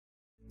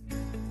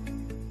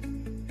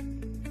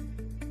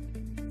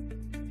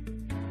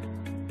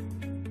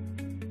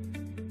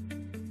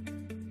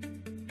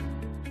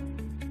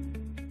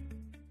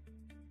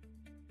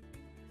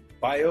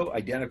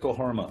Bioidentical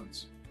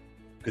hormones.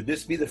 Could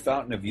this be the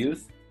fountain of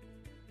youth?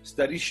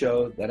 Studies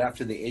show that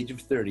after the age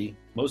of 30,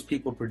 most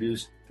people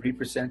produce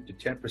 3% to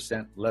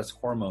 10% less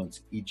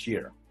hormones each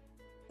year.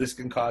 This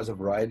can cause a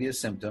variety of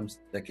symptoms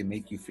that can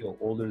make you feel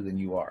older than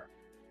you are.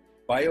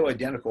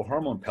 Bioidentical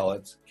hormone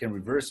pellets can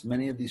reverse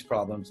many of these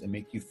problems and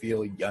make you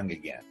feel young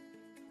again.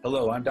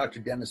 Hello, I'm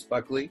Dr. Dennis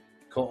Buckley,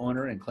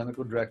 co-owner and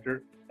clinical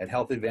director at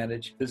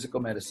Advanatge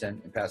Physical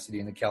Medicine in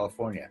Pasadena,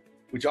 California,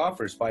 which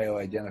offers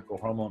bioidentical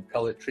hormone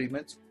pellet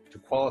treatments to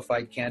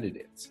qualified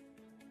candidates.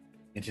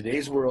 In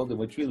today's world in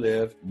which we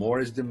live, more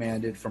is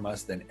demanded from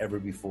us than ever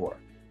before.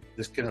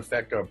 This can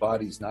affect our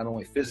bodies not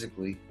only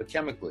physically, but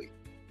chemically,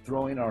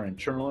 throwing our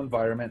internal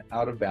environment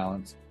out of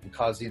balance and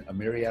causing a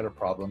myriad of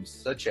problems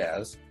such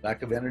as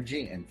lack of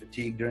energy and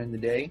fatigue during the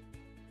day,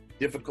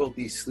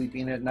 difficulty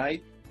sleeping at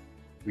night,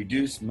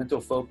 reduced mental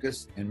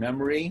focus and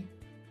memory,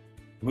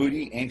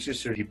 moody,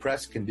 anxious, or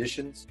depressed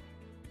conditions,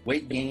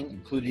 weight gain,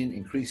 including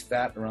increased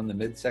fat around the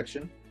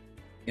midsection,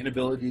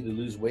 inability to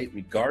lose weight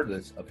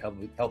regardless of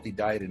healthy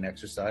diet and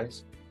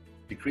exercise,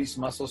 decreased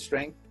muscle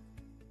strength,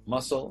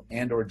 muscle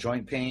and/or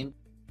joint pain,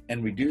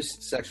 and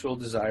reduced sexual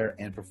desire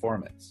and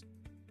performance.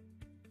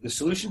 The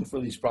solution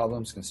for these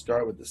problems can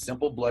start with a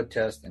simple blood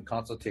test and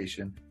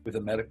consultation with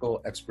a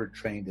medical expert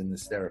trained in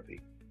this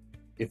therapy.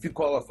 If you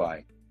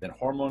qualify, then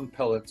hormone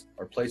pellets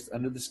are placed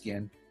under the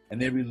skin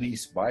and they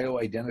release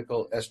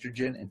bioidentical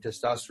estrogen and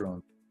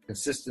testosterone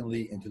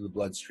consistently into the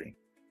bloodstream.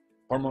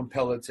 Hormone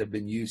pellets have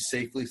been used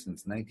safely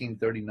since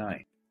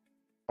 1939.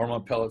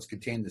 Hormone pellets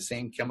contain the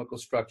same chemical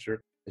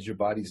structure as your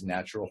body's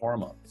natural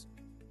hormones.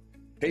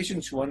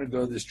 Patients who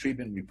undergo this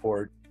treatment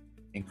report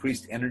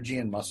increased energy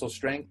and muscle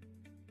strength,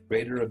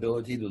 greater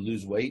ability to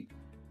lose weight,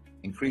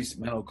 increased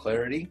mental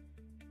clarity,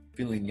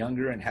 feeling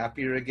younger and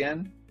happier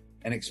again,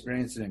 and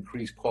experience an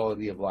increased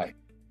quality of life.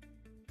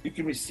 You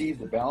can receive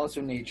the balance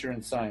of nature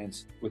and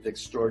science with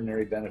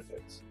extraordinary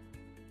benefits.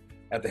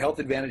 At the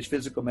Advanatge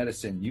Physical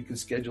Medicine, you can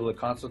schedule a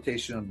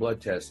consultation and blood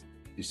test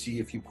to see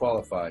if you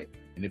qualify,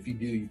 and if you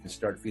do, you can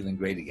start feeling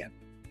great again.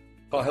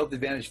 Call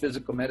Advanatge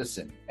Physical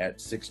Medicine at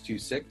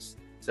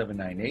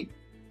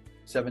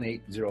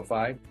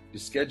 626-798-7805 to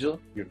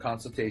schedule your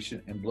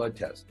consultation and blood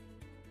test.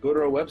 Go to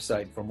our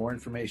website for more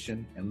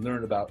information and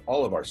learn about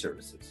all of our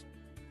services.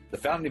 The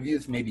fountain of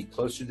youth may be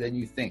closer than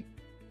you think.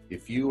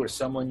 If you or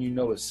someone you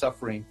know is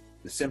suffering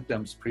the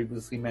symptoms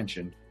previously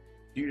mentioned,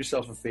 do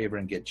yourself a favor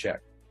and get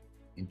checked.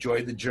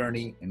 Enjoy the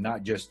journey and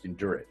not just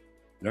endure it.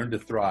 Learn to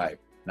thrive,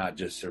 not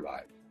just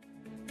survive.